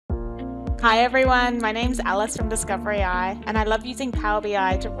Hi everyone, my name's Alice from DiscoverEI, and I love using Power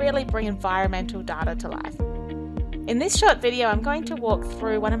BI to really bring environmental data to life. In this short video, I'm going to walk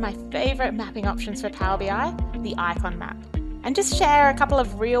through one of my favorite mapping options for Power BI, the icon map, and just share a couple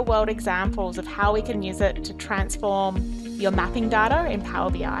of real-world examples of how we can use it to transform your mapping data in Power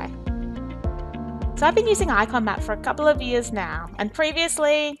BI. So I've been using icon map for a couple of years now, and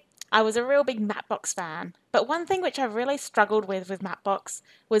previously I was a real big MapBox fan, but one thing which I really struggled with MapBox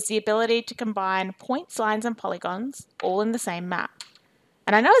was the ability to combine points, lines, and polygons all in the same map.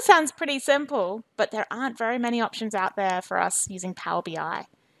 And I know it sounds pretty simple, but there aren't very many options out there for us using Power BI.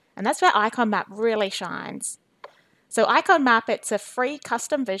 And that's where Icon Map really shines. So Icon Map, it's a free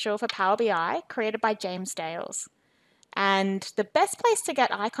custom visual for Power BI created by James Dales. And the best place to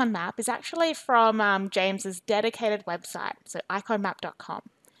get Icon Map is actually from James's dedicated website, so iconmap.com.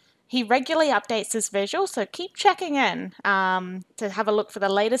 He regularly updates this visual, so keep checking in to have a look for the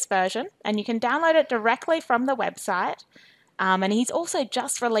latest version, and you can download it directly from the website. And he's also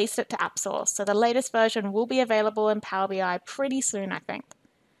just released it to AppSource, so the latest version will be available in Power BI pretty soon, I think.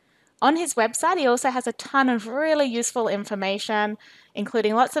 On his website, he also has a ton of really useful information,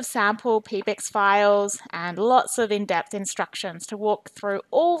 including lots of sample PBIX files and lots of in-depth instructions to walk through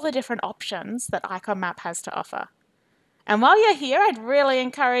all the different options that Icon Map has to offer. And while you're here, I'd really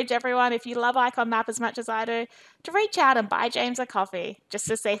encourage everyone, if you love Icon Map as much as I do, to reach out and buy James a coffee, just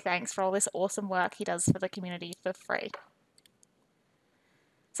to say thanks for all this awesome work he does for the community for free.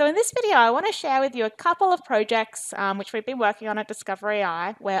 So in this video, I want to share with you a couple of projects which we've been working on at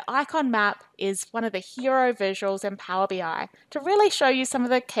DiscoverEI, where Icon Map is one of the hero visuals in Power BI, to really show you some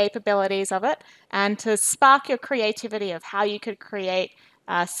of the capabilities of it and to spark your creativity of how you could create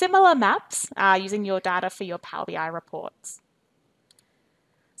similar maps using your data for your Power BI reports.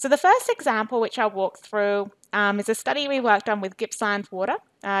 So the first example which I'll walk through is a study we worked on with Gippsland Water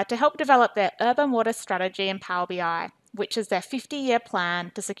to help develop their urban water strategy in Power BI, which is their 50-year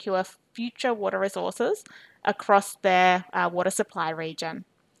plan to secure future water resources across their water supply region.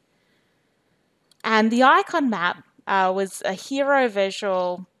 And the icon map was a hero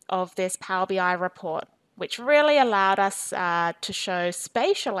visual of this Power BI report, which really allowed us to show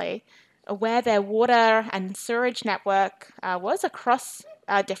spatially where their water and sewage network was across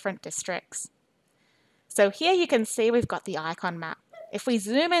different districts. So here you can see we've got the icon map. If we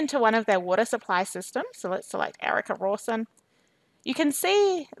zoom into one of their water supply systems, so let's select Erica Rawson, you can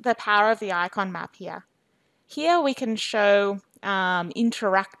see the power of the icon map here. Here we can show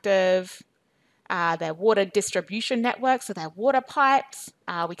interactive their water distribution network, so their water pipes.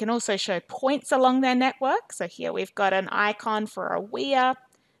 We can also show points along their network. So here we've got an icon for a weir.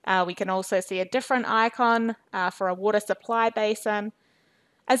 We can also see a different icon for a water supply basin,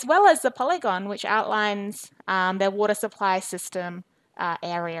 as well as the polygon, which outlines their water supply system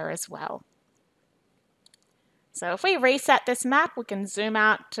area as well. So if we reset this map, we can zoom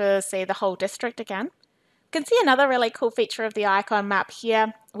out to see the whole district again. You can see another really cool feature of the icon map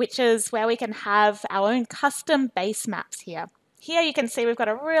here, which is where we can have our own custom base maps here. Here you can see we've got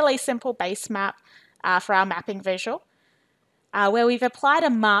a really simple base map for our mapping visual, where we've applied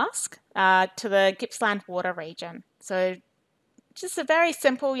a mask to the Gippsland Water region. So just a very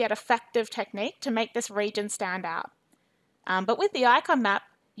simple yet effective technique to make this region stand out. But with the icon map,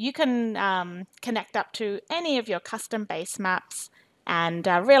 you can connect up to any of your custom base maps and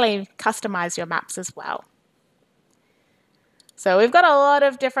really customize your maps as well. So we've got a lot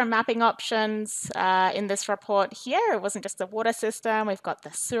of different mapping options in this report here. It wasn't just the water system, we've got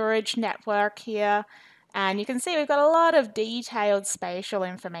the sewage network here, and you can see we've got a lot of detailed spatial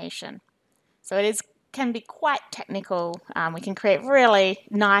information. So it can be quite technical. We can create really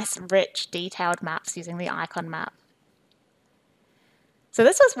nice, rich, detailed maps using the icon map. So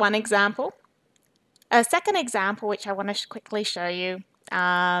this was one example. A second example, which I want to quickly show you,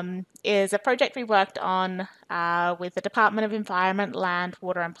 is a project we worked on with the Department of Environment, Land,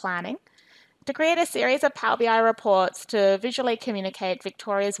 Water and Planning to create a series of Power BI reports to visually communicate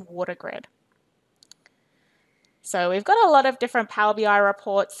Victoria's water grid. So we've got a lot of different Power BI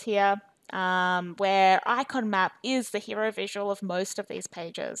reports here where icon map is the hero visual of most of these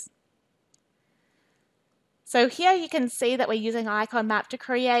pages. So here you can see that we're using icon map to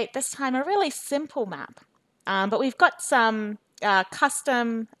create this time a really simple map, but we've got some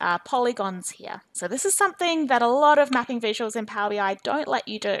custom polygons here. So this is something that a lot of mapping visuals in Power BI don't let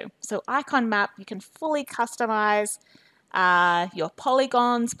you do. So icon map, you can fully customize your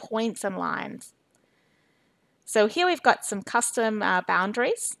polygons, points and lines. So here we've got some custom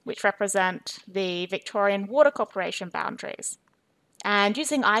boundaries which represent the Victorian Water Corporation boundaries. And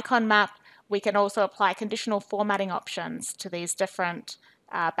using icon map, we can also apply conditional formatting options to these different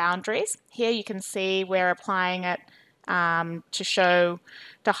boundaries. Here you can see we're applying it to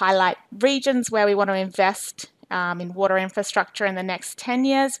highlight regions where we want to invest in water infrastructure in the next 10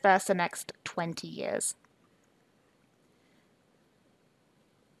 years versus the next 20 years.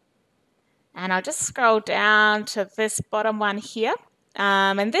 And I'll just scroll down to this bottom one here.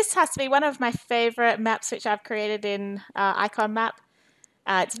 And this has to be one of my favorite maps which I've created in Icon Map.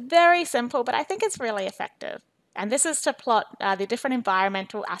 It's very simple, but I think it's really effective. And this is to plot the different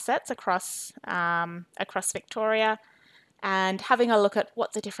environmental assets across Victoria, and having a look at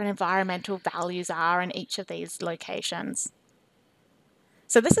what the different environmental values are in each of these locations.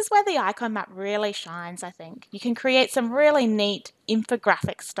 So this is where the icon map really shines, I think. You can create some really neat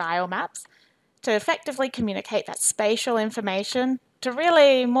infographic style maps to effectively communicate that spatial information to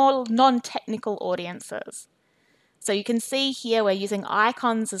really more non-technical audiences. So you can see here we're using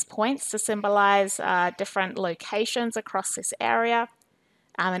icons as points to symbolize different locations across this area.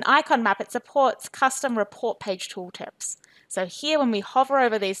 An icon map, it supports custom report page tooltips. So here when we hover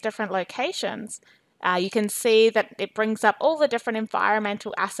over these different locations, you can see that it brings up all the different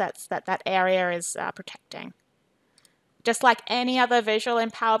environmental assets that that area is protecting. Just like any other visual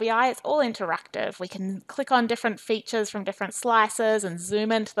in Power BI, it's all interactive. We can click on different features from different slices and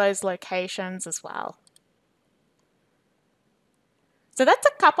zoom into those locations as well. So that's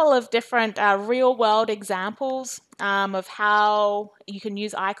a couple of different real-world examples of how you can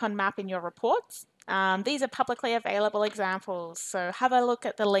use icon map in your reports. These are publicly available examples, so have a look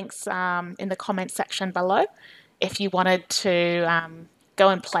at the links in the comment section below if you wanted to go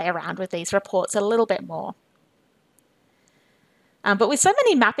and play around with these reports a little bit more. But with so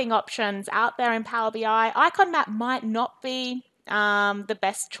many mapping options out there in Power BI, icon map might not be the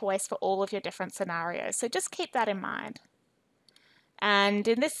best choice for all of your different scenarios, so just keep that in mind. And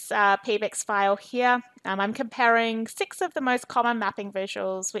in this PBIX file here, I'm comparing 6 of the most common mapping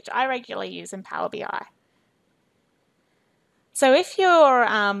visuals which I regularly use in Power BI. So if your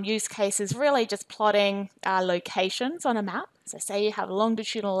use case is really just plotting locations on a map, so say you have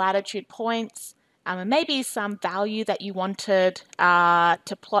longitude and latitude points, and maybe some value that you wanted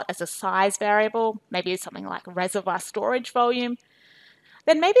to plot as a size variable, maybe something like reservoir storage volume,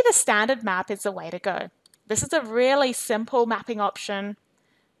 then maybe the standard map is the way to go. This is a really simple mapping option.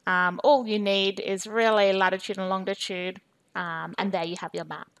 All you need is really latitude and longitude, and there you have your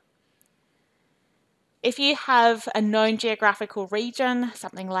map. If you have a known geographical region,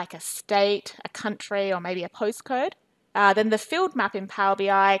 something like a state, a country, or maybe a postcode, then the field map in Power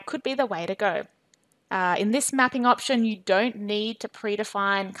BI could be the way to go. In this mapping option, you don't need to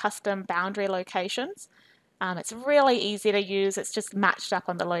predefine custom boundary locations. It's really easy to use. It's just matched up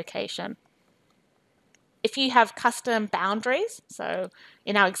on the location. If you have custom boundaries, so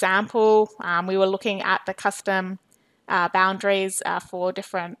in our example, we were looking at the custom boundaries for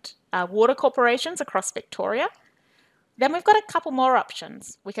different water corporations across Victoria, then we've got a couple more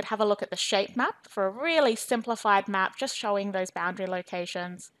options. We could have a look at the shape map for a really simplified map, just showing those boundary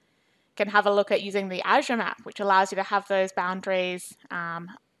locations. You can have a look at using the Azure map, which allows you to have those boundaries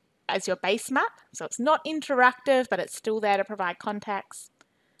as your base map. So it's not interactive, but it's still there to provide context.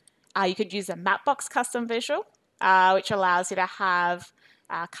 You could use a MapBox custom visual, which allows you to have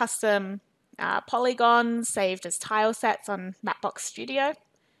custom polygons saved as tile sets on MapBox Studio.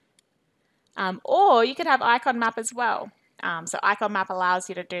 Or you could have icon map as well. So icon map allows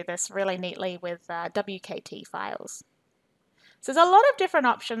you to do this really neatly with WKT files. So there's a lot of different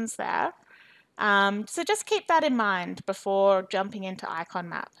options there. So just keep that in mind before jumping into icon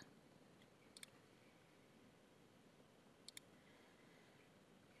map.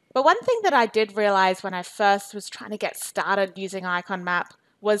 But one thing that I did realize when I first was trying to get started using icon map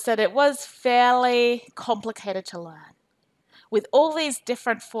was that it was fairly complicated to learn. With all these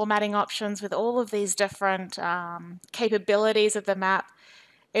different formatting options, with all of these different capabilities of the map,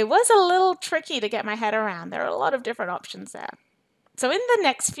 it was a little tricky to get my head around. There are a lot of different options there. So in the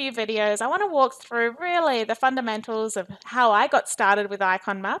next few videos, I want to walk through really the fundamentals of how I got started with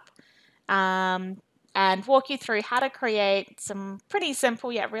icon map, and walk you through how to create some pretty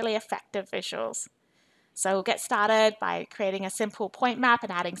simple yet really effective visuals. So we'll get started by creating a simple point map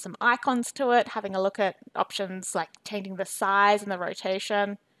and adding some icons to it, having a look at options like changing the size and the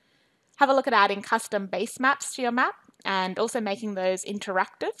rotation. Have a look at adding custom base maps to your map and also making those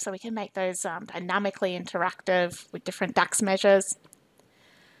interactive, so we can make those dynamically interactive with different DAX measures.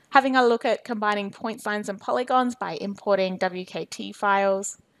 Having a look at combining point signs and polygons by importing WKT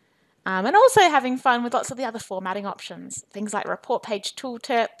files. And also having fun with lots of the other formatting options, things like report page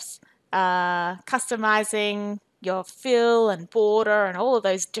tooltips, customizing your fill and border and all of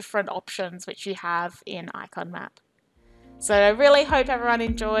those different options which you have in icon map. So I really hope everyone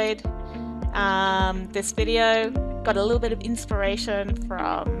enjoyed this video, got a little bit of inspiration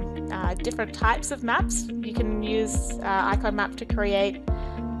from different types of maps you can use Icon Map to create.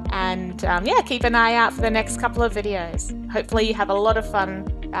 And yeah, keep an eye out for the next couple of videos. Hopefully you have a lot of fun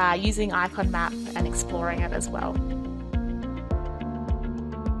using Icon Map and exploring it as well.